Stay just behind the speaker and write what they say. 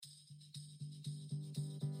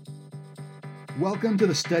Welcome to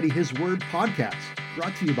the Study His Word podcast,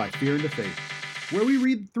 brought to you by Fear and Faith, where we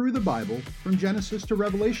read through the Bible from Genesis to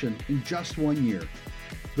Revelation in just 1 year.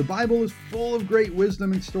 The Bible is full of great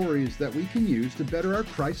wisdom and stories that we can use to better our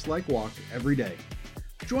Christ-like walk every day.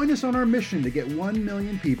 Join us on our mission to get 1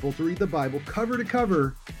 million people to read the Bible cover to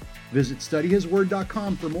cover. Visit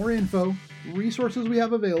studyhisword.com for more info, resources we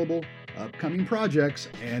have available, upcoming projects,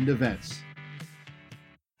 and events.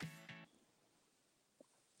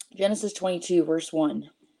 Genesis 22, verse 1.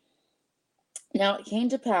 Now it came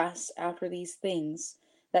to pass after these things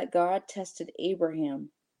that God tested Abraham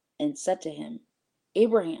and said to him,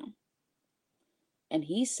 Abraham. And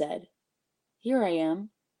he said, Here I am.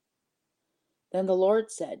 Then the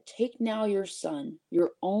Lord said, Take now your son,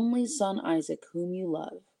 your only son Isaac, whom you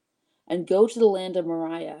love, and go to the land of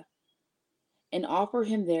Moriah, and offer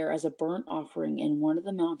him there as a burnt offering in one of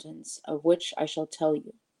the mountains of which I shall tell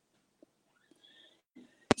you.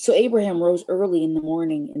 So Abraham rose early in the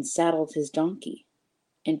morning and saddled his donkey,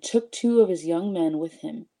 and took 2 of his young men with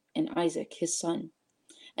him, and Isaac his son.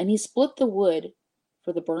 And he split the wood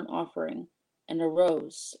for the burnt offering, and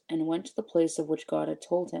arose, and went to the place of which God had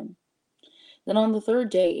told him. Then on the 3rd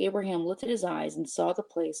day Abraham lifted his eyes and saw the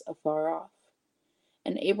place afar off.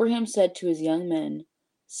 And Abraham said to his young men,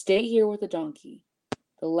 Stay here with the donkey.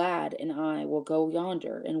 The lad and I will go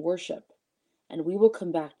yonder and worship, and we will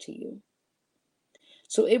come back to you.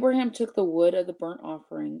 So Abraham took the wood of the burnt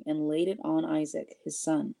offering and laid it on Isaac his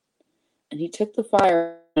son. And he took the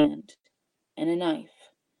fire and a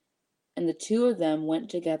knife, and the 2 of them went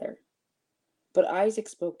together. But Isaac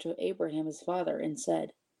spoke to Abraham his father and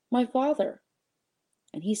said, My father.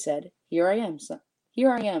 And he said, Here I am, son.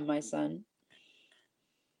 Here I am, my son.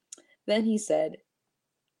 Then he said,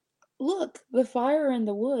 Look, the fire and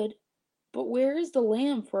the wood, but where is the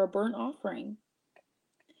lamb for a burnt offering?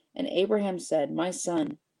 And Abraham said, My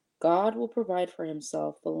son, God will provide for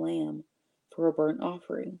himself the lamb for a burnt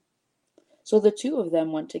offering. So the 2 of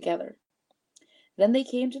them went together. Then they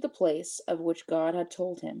came to the place of which God had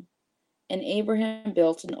told him. And Abraham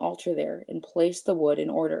built an altar there and placed the wood in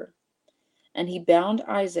order. And he bound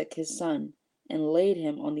Isaac his son and laid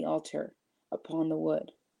him on the altar upon the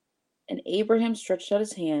wood. And Abraham stretched out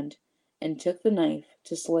his hand and took the knife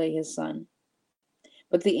to slay his son.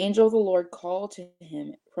 But the angel of the Lord called to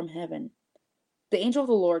him from heaven. The angel of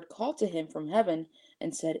the Lord called to him from heaven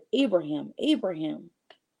and said, Abraham, Abraham.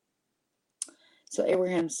 So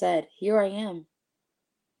Abraham said, Here I am.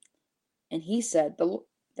 And he said, the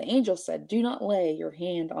angel said, Do not lay your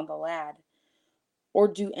hand on the lad, or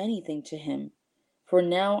do anything to him. For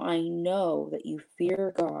now I know that you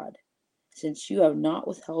fear God, since you have not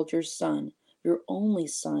withheld your son, your only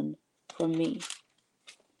son, from me.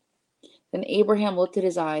 Then Abraham lifted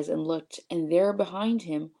his eyes and looked, and there behind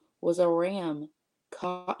him was a ram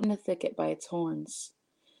caught in a thicket by its horns.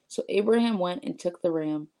 So Abraham went and took the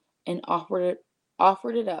ram and offered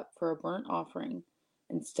it up for a burnt offering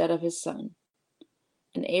instead of his son.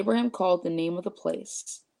 And Abraham called the name of the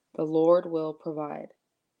place, The Lord will provide.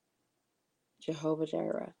 Jehovah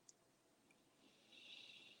Jireh.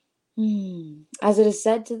 As it is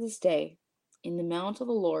said to this day, in the mount of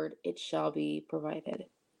the Lord it shall be provided.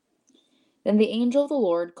 Then the angel of the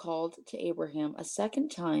Lord called to Abraham a second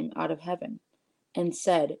time out of heaven, and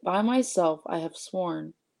said, By myself I have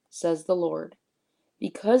sworn, says the Lord,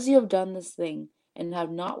 because you have done this thing, and have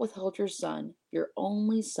not withheld your son, your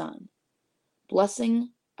only son. Blessing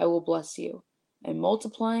I will bless you, and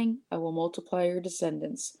multiplying I will multiply your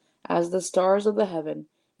descendants, as the stars of the heaven,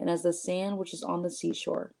 and as the sand which is on the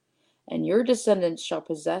seashore. And your descendants shall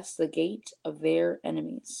possess the gate of their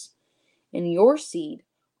enemies. In your seed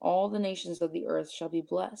all the nations of the earth shall be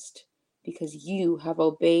blessed, because you have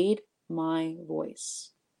obeyed my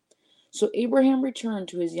voice. So Abraham returned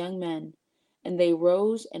to his young men, and they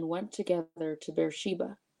rose and went together to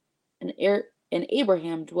Beersheba, and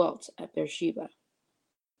Abraham dwelt at Beersheba.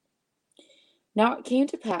 Now it came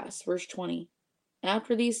to pass, verse 20,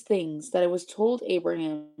 after these things, that it was told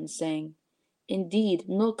Abraham, saying, Indeed,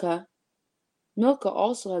 Milcah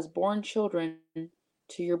also has borne children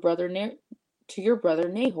to your brother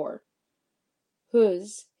Nahor,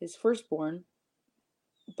 Huz his firstborn,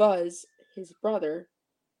 Buz his brother,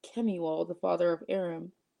 Kemuel the father of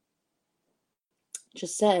Aram,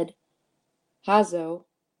 Chesed, Hazo,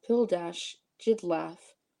 Pildash,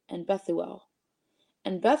 Jidlaph, and Bethuel.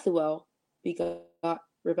 And Bethuel begot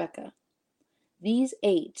Rebekah. These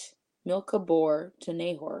 8 Milcah bore to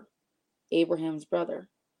Nahor, Abraham's brother.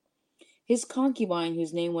 His concubine,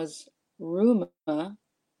 whose name was Reumah,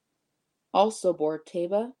 also bore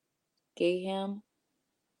Teba, Gaham,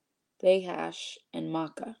 Bahash, and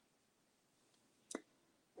Maacah,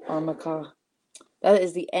 or Maacah. That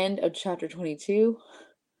is the end of chapter 22.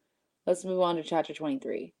 Let's move on to chapter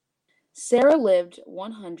 23. Sarah lived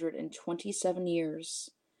 127 years.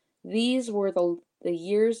 These were the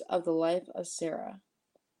years of the life of Sarah.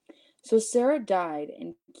 So Sarah died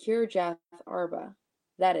in Kirjath Arba,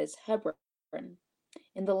 that is Hebron,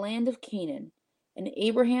 in the land of Canaan, and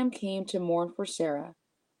Abraham came to mourn for Sarah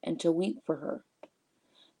and to weep for her.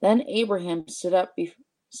 Then Abraham stood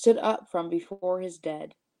up from before his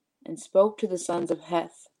dead and spoke to the sons of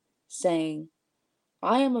Heth, saying,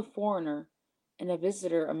 I am a foreigner and a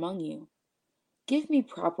visitor among you. Give me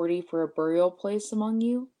property for a burial place among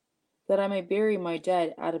you, that I may bury my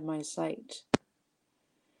dead out of my sight.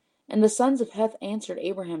 And the sons of Heth answered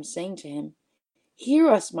Abraham, saying to him, Hear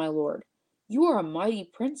us, my lord. You are a mighty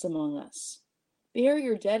prince among us. Bury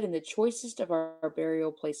your dead in the choicest of our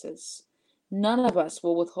burial places. None of us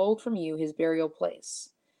will withhold from you his burial place,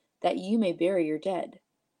 that you may bury your dead.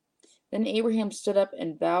 Then Abraham stood up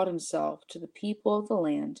and bowed himself to the people of the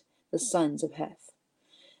land, the sons of Heth.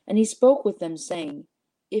 And he spoke with them, saying,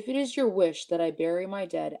 If it is your wish that I bury my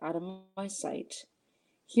dead out of my sight,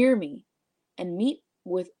 hear me, and meet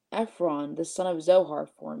with Ephron the son of Zohar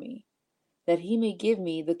for me, that he may give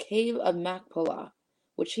me the cave of Machpelah,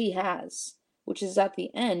 which he has, which is at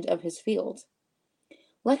the end of his field.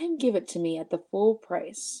 Let him give it to me at the full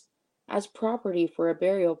price, as property for a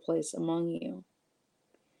burial place among you.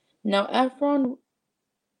 Now Ephron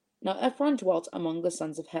dwelt among the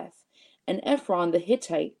sons of Heth, and Ephron the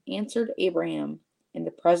Hittite answered Abraham in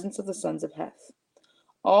the presence of the sons of Heth,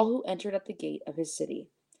 all who entered at the gate of his city,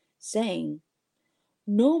 saying,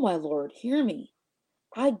 No, my lord, hear me.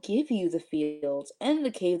 I give you the field and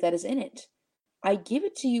the cave that is in it. I give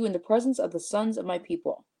it to you in the presence of the sons of my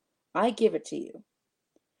people. I give it to you.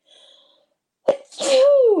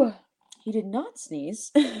 He did not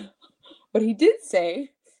sneeze, but he did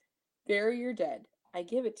say, Bury your dead. I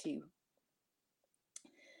give it to you.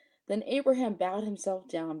 Then Abraham bowed himself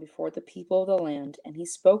down before the people of the land, and he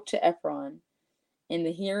spoke to Ephron in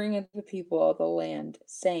the hearing of the people of the land,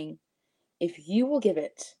 saying, If you will give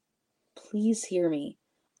it, please hear me.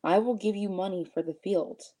 I will give you money for the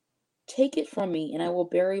field. Take it from me, and I will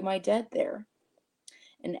bury my dead there.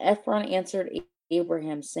 And Ephron answered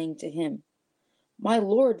Abraham, saying to him, My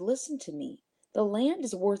lord, listen to me. The land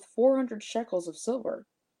is worth 400 shekels of silver.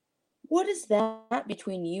 What is that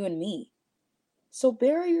between you and me? So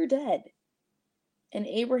bury your dead. And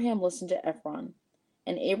Abraham listened to Ephron.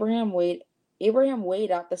 And Abraham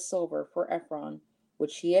weighed out the silver for Ephron,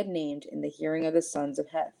 which he had named in the hearing of the sons of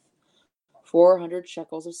Heth, 400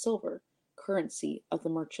 shekels of silver, currency of the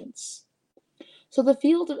merchants. So the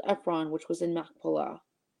field of Ephron, which was in Machpelah,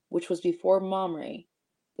 which was before Mamre,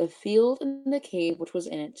 the field and the cave which was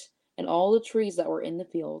in it, and all the trees that were in the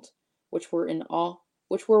field, which were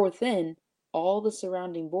within all the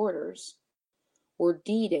surrounding borders, were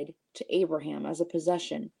deeded to Abraham as a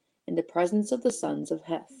possession in the presence of the sons of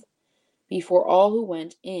Heth, before all who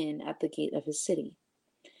went in at the gate of his city.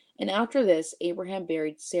 And after this Abraham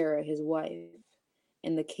buried Sarah his wife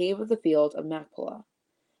in the cave of the field of Machpelah,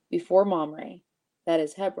 before Mamre, that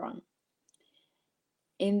is Hebron,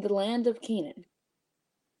 in the land of Canaan.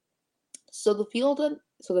 So the field and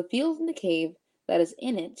the cave that is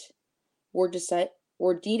in it were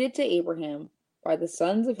deeded to Abraham by the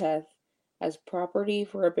sons of Heth as property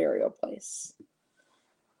for a burial place.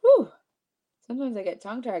 Whew. Sometimes I get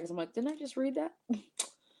tongue-tied because I'm like, didn't I just read that?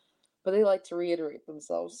 But they like to reiterate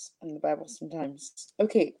themselves in the Bible sometimes.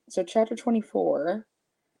 Okay, so chapter 24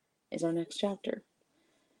 is our next chapter.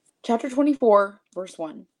 Chapter 24, verse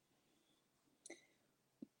 1.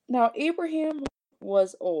 Now Abraham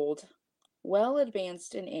was old, well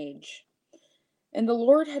advanced in age, and the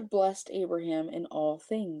Lord had blessed Abraham in all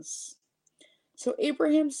things. So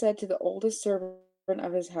Abraham said to the oldest servant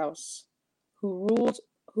of his house, who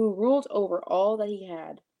ruled over all that he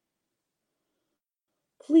had,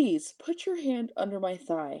 Please put your hand under my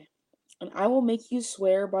thigh, and I will make you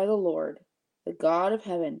swear by the Lord, the God of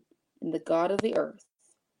heaven and the God of the earth,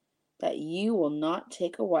 that you will not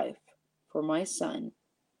take a wife for my son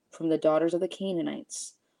from the daughters of the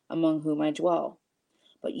Canaanites, among whom I dwell,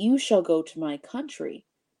 but you shall go to my country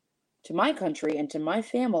and to my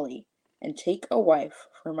family, and take a wife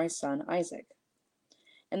for my son Isaac.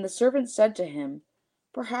 And the servant said to him,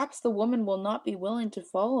 Perhaps the woman will not be willing to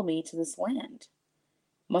follow me to this land.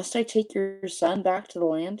 Must I take your son back to the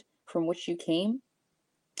land from which you came?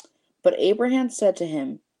 But Abraham said to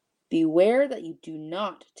him, Beware that you do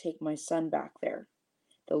not take my son back there.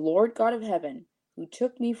 The Lord God of heaven, who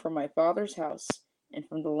took me from my father's house and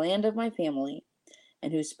from the land of my family,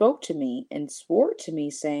 and who spoke to me and swore to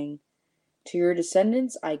me, saying, To your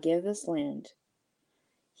descendants I give this land.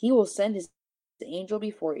 He will send his angel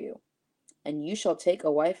before you, and you shall take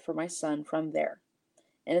a wife for my son from there.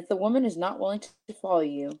 And if the woman is not willing to follow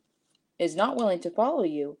you,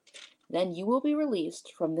 then you will be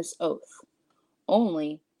released from this oath.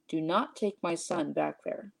 Only do not take my son back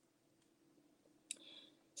there."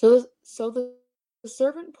 So the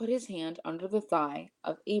servant put his hand under the thigh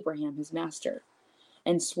of Abraham his master,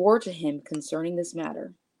 and swore to him concerning this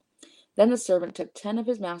matter. Then the servant took 10 of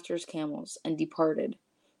his master's camels and departed,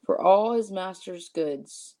 for all his master's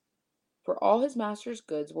goods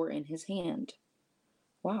were in his hand.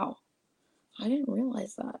 Wow, I didn't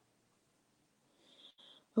realize that.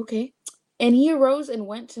 Okay. And he arose and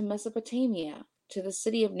went to Mesopotamia, to the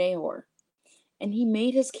city of Nahor. And he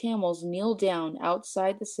made his camels kneel down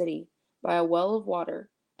outside the city by a well of water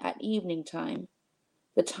at evening time,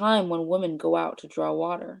 the time when women go out to draw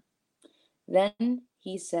water. Then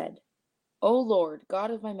he said, "O Lord, God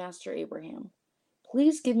of my master Abraham,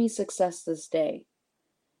 please give me success this day,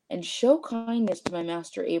 and show kindness to my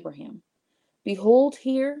master Abraham. Behold,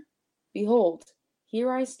 here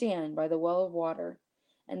I stand by the well of water,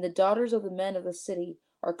 and the daughters of the men of the city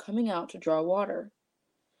are coming out to draw water.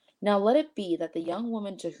 Now let it be that the young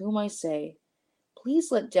woman to whom I say,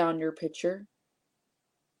 'Please let down your pitcher,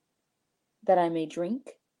 that I may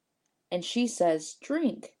drink,' and she says,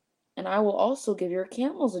 'Drink, and I will also give your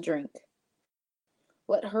camels a drink.'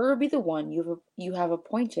 Let her be the one you have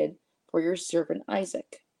appointed for your servant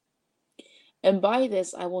Isaac. And by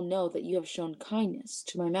this I will know that you have shown kindness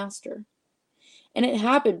to my master." And it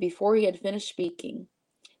happened before he had finished speaking,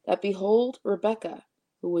 that behold, Rebekah,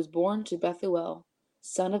 who was born to Bethuel,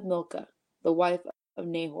 son of Milcah, the wife of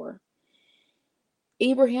Nahor,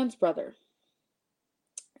 Abraham's brother,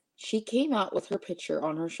 she came out with her pitcher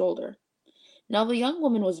on her shoulder. Now the young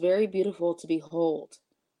woman was very beautiful to behold,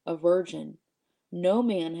 a virgin. No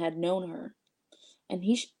man had known her. And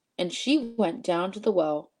she went down to the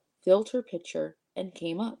well, filled her pitcher, and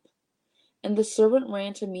came up. And the servant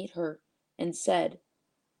ran to meet her and said,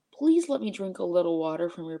 "Please let me drink a little water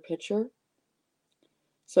from your pitcher."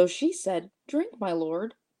 So she said, "Drink, my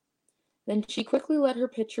lord." Then she quickly let her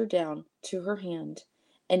pitcher down to her hand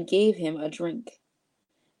and gave him a drink.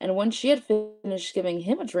 And when she had finished giving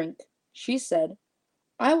him a drink, she said,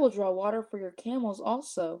 "I will draw water for your camels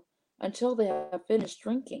also, until they have finished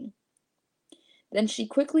drinking." Then she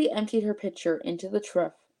quickly emptied her pitcher into the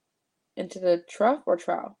trough or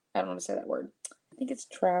trough. I don't know how to say that word. I think it's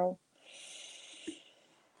trough.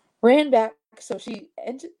 Ran back, so she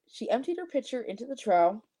emptied her pitcher into the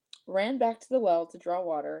trough, ran back to the well to draw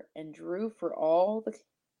water, and drew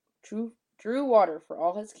water for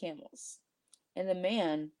all his camels. And the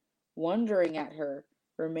man, wondering at her,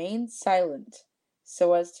 remained silent,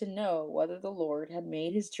 so as to know whether the Lord had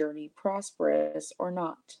made his journey prosperous or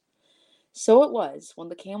not. So it was, when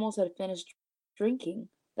the camels had finished drinking,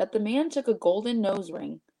 that the man took a golden nose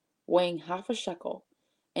ring, weighing 1/2 shekel,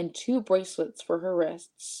 and 2 bracelets for her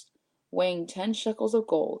wrists, weighing 10 shekels of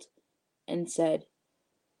gold, and said,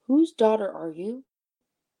 "Whose daughter are you?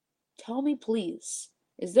 Tell me, please,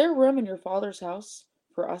 is there room in your father's house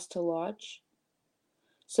for us to lodge?"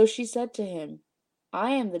 So she said to him,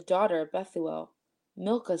 "I am the daughter of Bethuel,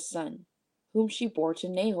 Milcah's son, whom she bore to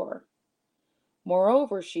Nahor."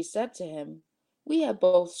 Moreover, she said to him, "We have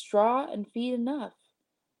both straw and feed enough,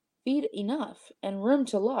 and room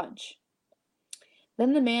to lodge."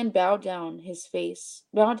 Then the man bowed down his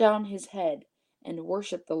head, and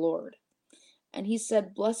worshipped the Lord. And he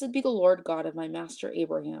said, "Blessed be the Lord God of my master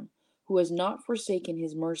Abraham, who has not forsaken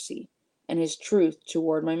his mercy and his truth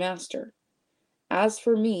toward my master. As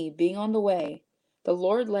for me, being on the way, the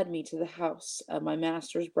Lord led me to the house of my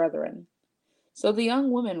master's brethren." So the young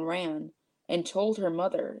woman ran and told her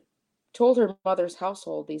mother's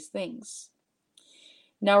household these things.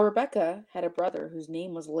 Now Rebekah had a brother whose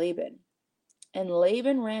name was Laban, and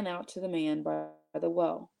Laban ran out to the man by the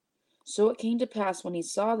well. So it came to pass, when he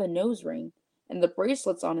saw the nose ring and the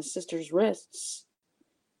bracelets on his sister's wrists,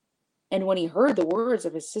 and when he heard the words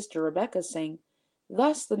of his sister Rebekah, saying,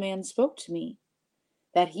 "Thus the man spoke to me,"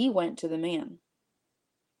 that he went to the man.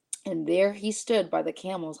 And there he stood by the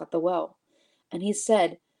camels at the well. And he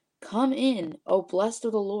said, "Come in, O blessed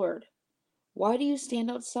of the Lord. Why do you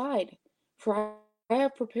stand outside? For I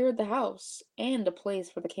have prepared the house and a place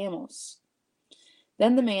for the camels."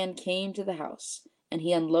 Then the man came to the house, and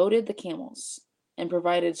he unloaded the camels, and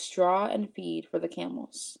provided straw and feed for the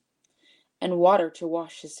camels, and water to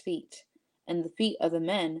wash his feet, and the feet of the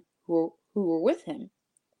men who were with him.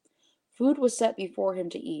 Food was set before him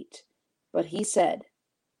to eat, but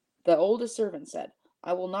the oldest servant said,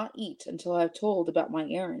 "I will not eat until I have told about my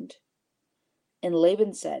errand." And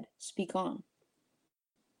Laban said, "Speak on."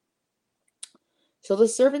 So the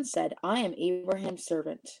servant said, I am Abraham's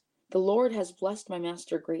servant. The Lord has blessed my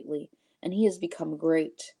master greatly, and he has become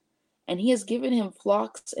great. And he has given him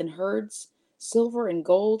flocks and herds, silver and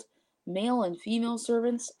gold, male and female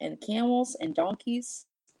servants, and camels and donkeys.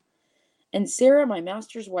 And Sarah, my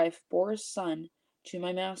master's wife, bore a son to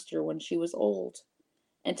my master when she was old,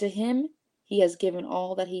 and to him he has given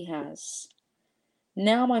all that he has.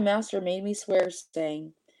 Now my master made me swear,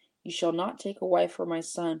 saying, You shall not take a wife for my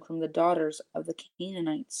son from the daughters of the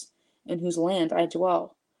Canaanites, in whose land I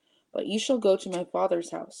dwell, but you shall go to my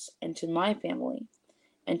father's house and to my family,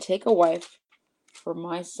 and take a wife for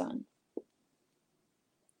my son.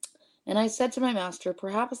 And I said to my master,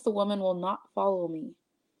 Perhaps the woman will not follow me.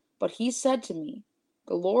 But he said to me,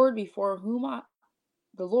 The Lord before whom I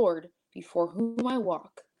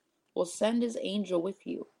walk will send his angel with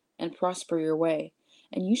you and prosper your way,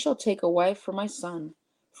 and you shall take a wife for my son,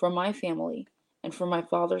 from my family, and from my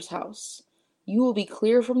father's house. You will be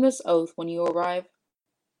clear from this oath when you arrive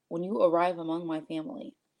among my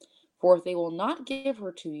family. For if they will not give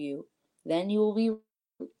her to you, then you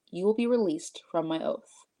will be released from my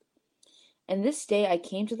oath. And this day I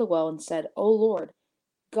came to the well and said, O Lord,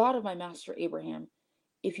 God of my master Abraham,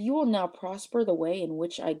 if you will now prosper the way in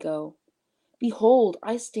which I go, behold,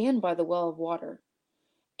 I stand by the well of water.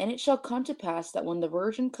 And it shall come to pass that when the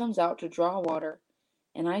virgin comes out to draw water,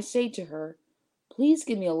 and I say to her, Please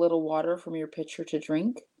give me a little water from your pitcher to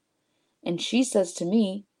drink, and she says to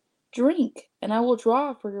me, Drink, and I will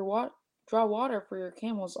draw water for your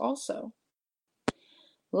camels also.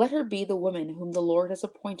 Let her be the woman whom the Lord has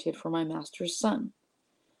appointed for my master's son.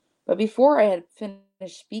 But before I had finished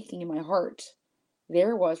speaking in my heart,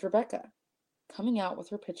 there was Rebekah, coming out with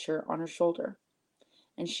her pitcher on her shoulder.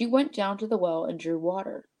 And she went down to the well and drew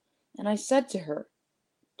water. And I said to her,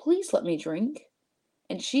 Please let me drink.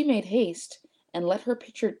 And she made haste and let her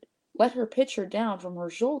pitcher down from her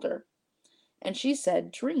shoulder. And she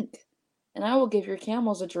said, Drink, and I will give your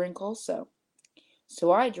camels a drink also.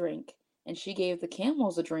 So I drank, and she gave the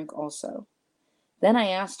camels a drink also. Then I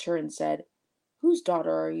asked her and said, Whose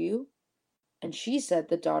daughter are you? And she said,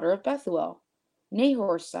 The daughter of Bethuel,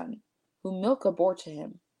 Nahor's son, whom Milcah bore to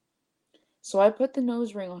him. So I put the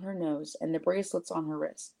nose ring on her nose and the bracelets on her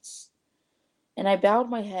wrists. And I bowed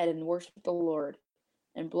my head and worshipped the Lord,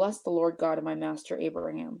 and blessed the Lord God of my master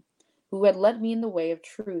Abraham, who had led me in the way of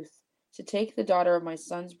truth to take the daughter of my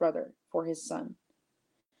son's brother for his son.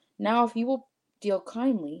 Now if you will deal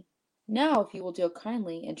kindly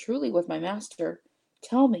and truly with my master,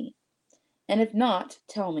 tell me, and if not,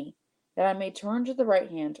 tell me, that I may turn to the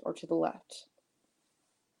right hand or to the left.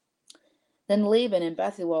 Then Laban and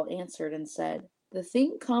Bethuel answered and said, The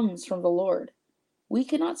thing comes from the Lord. We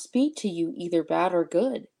cannot speak to you either bad or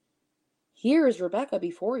good. Here is Rebekah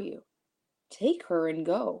before you. Take her and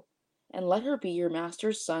go, and let her be your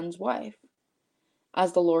master's son's wife,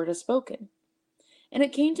 as the Lord has spoken. And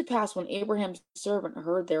it came to pass when Abraham's servant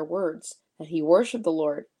heard their words, that he worshipped the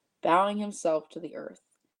Lord, bowing himself to the earth.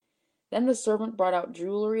 Then the servant brought out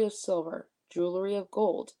jewelry of silver, jewelry of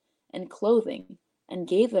gold, and clothing, and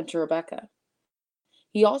gave them to Rebekah.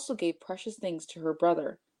 He also gave precious things to her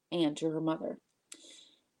brother and to her mother.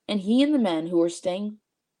 And he and the men who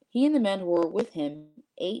were with him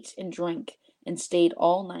ate and drank and stayed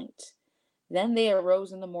all night. Then they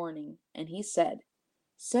arose in the morning, and he said,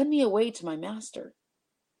 Send me away to my master.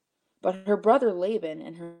 But her brother Laban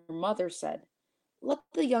and her mother said, Let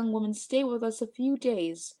the young woman stay with us a few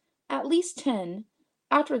days, at least 10.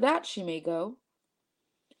 After that she may go.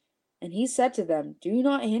 And he said to them, Do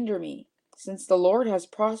not hinder me, since the Lord has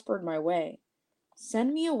prospered my way.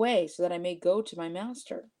 Send me away so that I may go to my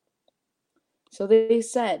master. So they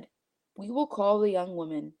said, We will call the young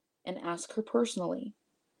woman and ask her personally.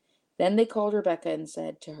 Then they called Rebekah and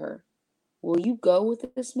said to her, Will you go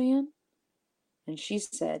with this man? And she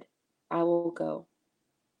said, I will go.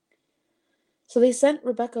 So they sent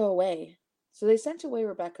away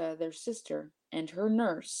Rebekah their sister and her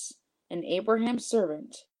nurse, and Abraham's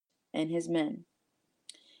servant and his men.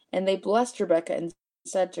 And they blessed Rebekah and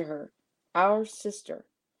said to her, Our sister,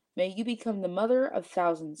 may you become the mother of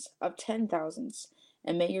thousands, of 10,000s,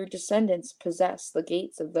 and may your descendants possess the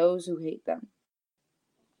gates of those who hate them.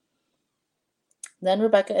 Then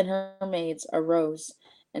Rebekah and her maids arose,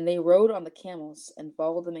 and they rode on the camels and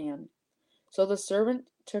followed the man. So the servant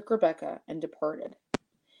took Rebekah and departed.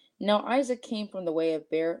 Now Isaac came from the way of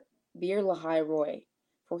Beer-lahai-roi,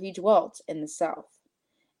 for he dwelt in the south.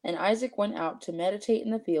 And Isaac went out to meditate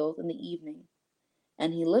in the field in the evening.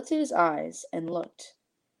 And he lifted his eyes and looked,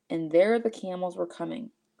 and there the camels were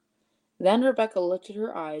coming. Then Rebekah lifted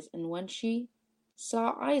her eyes, and when she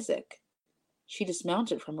saw Isaac, she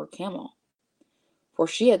dismounted from her camel. For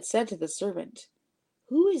she had said to the servant,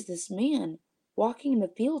 "Who is this man walking in the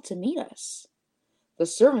field to meet us?" The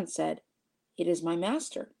servant said, "It is my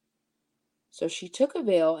master." So she took a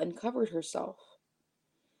veil and covered herself.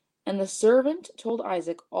 And the servant told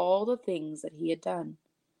Isaac all the things that he had done.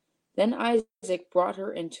 Then Isaac brought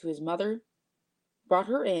her in to his mother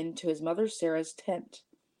Sarah's tent.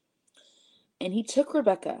 And he took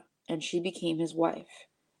Rebekah, and she became his wife,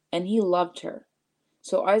 and he loved her.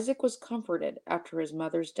 So Isaac was comforted after his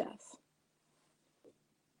mother's death.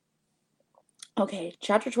 Okay,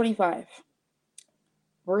 chapter 25,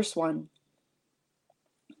 verse 1.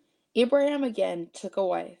 Abraham again took a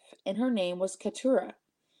wife, and her name was Keturah.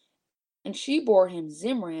 And she bore him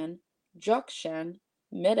Zimran, Jokshan,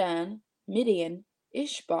 Midian,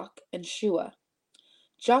 Ishbak, and Shua.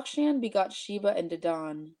 Jokshan begot Sheba and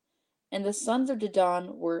Dedan. And the sons of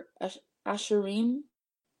Dedan were Asherim,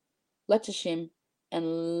 Letishim, and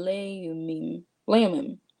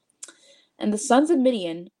Leumim. And the sons of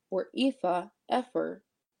Midian were Ephah, Epher,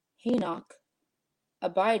 Hanok,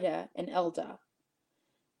 Abida, and Eldah.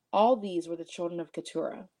 All these were the children of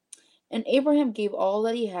Keturah. And Abraham gave all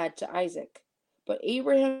that he had to Isaac. But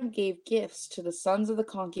Abraham gave gifts to the sons of the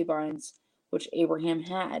concubines which Abraham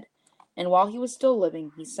had. And while he was still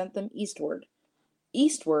living, he sent them eastward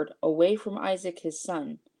away from Isaac his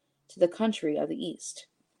son, to the country of the east.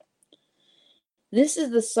 This is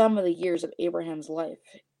the sum of the years of Abraham's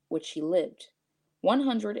life, which he lived,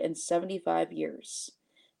 175 years.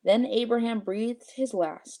 Then Abraham breathed his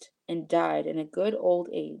last, and died in a good old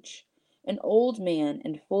age, an old man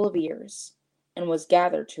and full of years, and was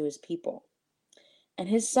gathered to his people. And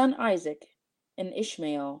his son Isaac and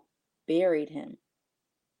Ishmael buried him.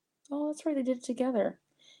 Oh, that's right, they did it together.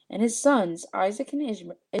 And his sons Isaac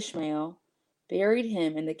and Ishmael buried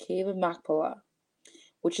him in the cave of Machpelah,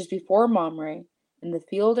 which is before Mamre, in the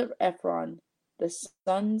field of Ephron, the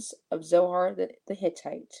sons of Zohar the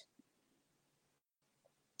Hittite.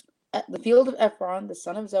 At the field of Ephron, the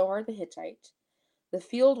son of Zohar the Hittite, the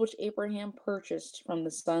field which Abraham purchased from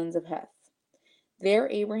the sons of Heth. There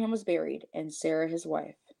Abraham was buried, and Sarah his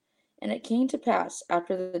wife. And it came to pass,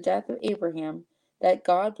 after the death of Abraham, that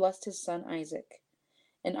God blessed his son Isaac.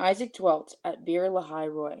 And Isaac dwelt at Beer Lahai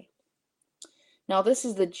Roi. Now this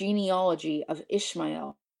is the genealogy of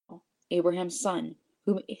Ishmael, Abraham's son,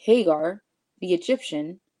 whom Hagar, the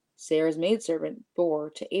Egyptian, Sarah's maidservant,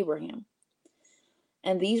 bore to Abraham.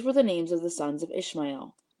 And these were the names of the sons of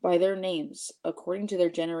Ishmael, by their names, according to their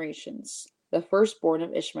generations, the firstborn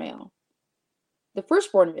of Ishmael. The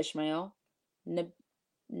firstborn of Ishmael,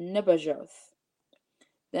 Nebajoth.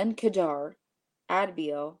 Then Kedar,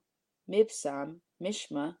 Adbeel, Mibsam,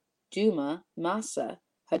 Mishma, Duma, Massa,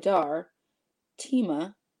 Hadar,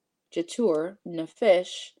 Tema, Jetur,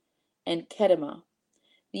 Nephish, and Kedemah.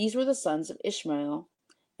 These were the sons of Ishmael,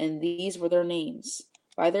 and these were their names,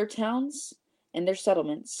 by their towns and their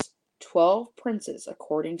settlements, 12 princes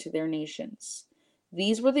according to their nations.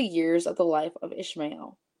 These were the years of the life of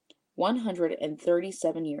Ishmael,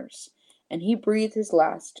 137 years, and he breathed his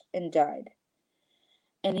last and died.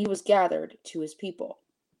 And he was gathered to his people.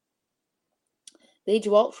 They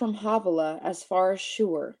dwelt from Havilah as far as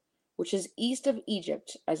Shur, which is east of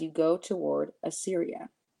Egypt as you go toward Assyria.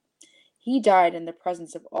 He died in the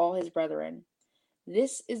presence of all his brethren.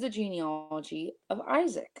 This is the genealogy of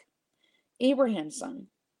Isaac, Abraham's son.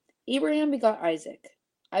 Abraham begot Isaac.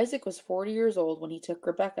 Isaac was 40 years old when he took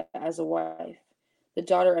Rebekah as a wife, the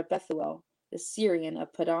daughter of Bethuel, the Syrian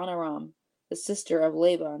of Padan Aram, the sister of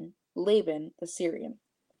Laban the Syrian.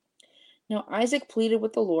 Now Isaac pleaded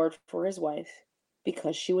with the Lord for his wife,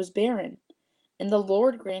 because she was barren. And the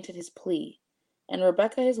Lord granted his plea, and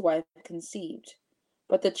Rebekah his wife conceived.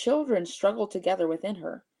 But the children struggled together within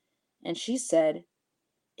her, and she said,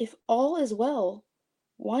 "If all is well,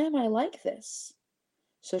 why am I like this?"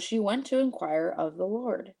 So she went to inquire of the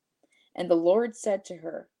Lord. And the Lord said to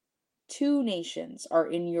her, "Two nations are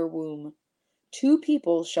in your womb. Two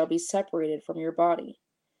peoples shall be separated from your body.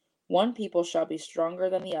 One people shall be stronger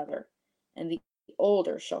than the other, and the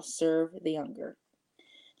older shall serve the younger."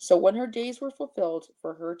 So when her days were fulfilled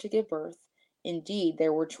for her to give birth, indeed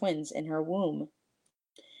there were twins in her womb.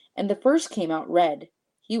 And the first came out red.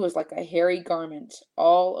 He was like a hairy garment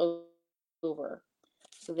all over.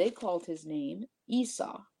 So they called his name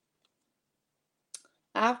Esau.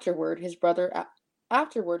 Afterward his brother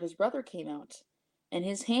came out, and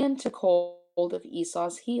his hand took hold of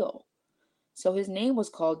Esau's heel. So his name was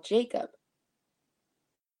called Jacob.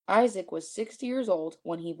 Isaac was 60 years old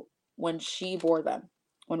when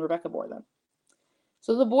Rebekah bore them.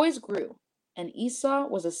 So the boys grew, and Esau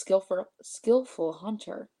was a skillful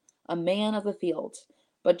hunter, a man of the field,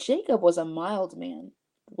 But Jacob was a mild man,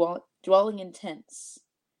 dwelling in tents.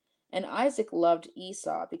 And Isaac loved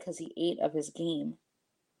Esau because he ate of his game.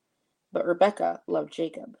 But Rebekah loved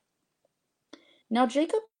Jacob. Now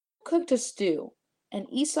Jacob cooked a stew, and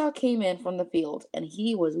Esau came in from the field, and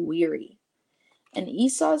he was weary. And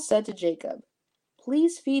Esau said to Jacob,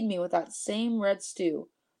 "Please feed me with that same red stew,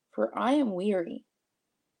 for I am weary."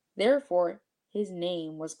 Therefore his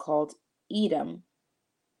name was called Edom.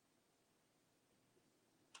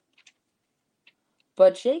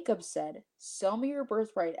 But Jacob said, "Sell me your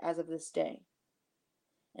birthright as of this day."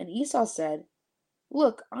 And Esau said,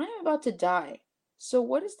 "Look, I am about to die, so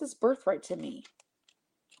what is this birthright to me?"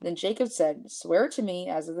 Then Jacob said, "Swear to me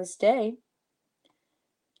as of this day."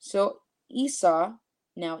 So Esau,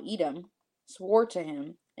 now Edom, swore to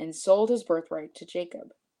him and sold his birthright to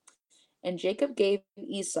Jacob. And Jacob gave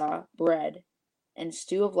Esau bread and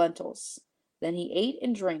stew of lentils. Then he ate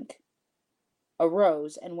and drank,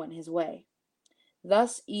 arose, and went his way.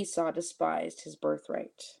 Thus Esau despised his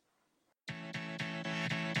birthright.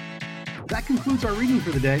 That concludes our reading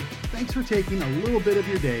for the day. Thanks for taking a little bit of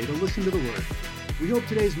your day to listen to the Word. We hope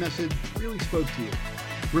today's message really spoke to you.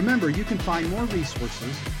 Remember, you can find more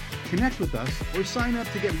resources, connect with us, or sign up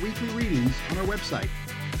to get weekly readings on our website,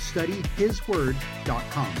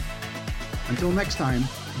 studyhisword.com. Until next time,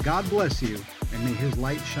 God bless you, and may His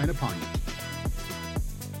light shine upon you.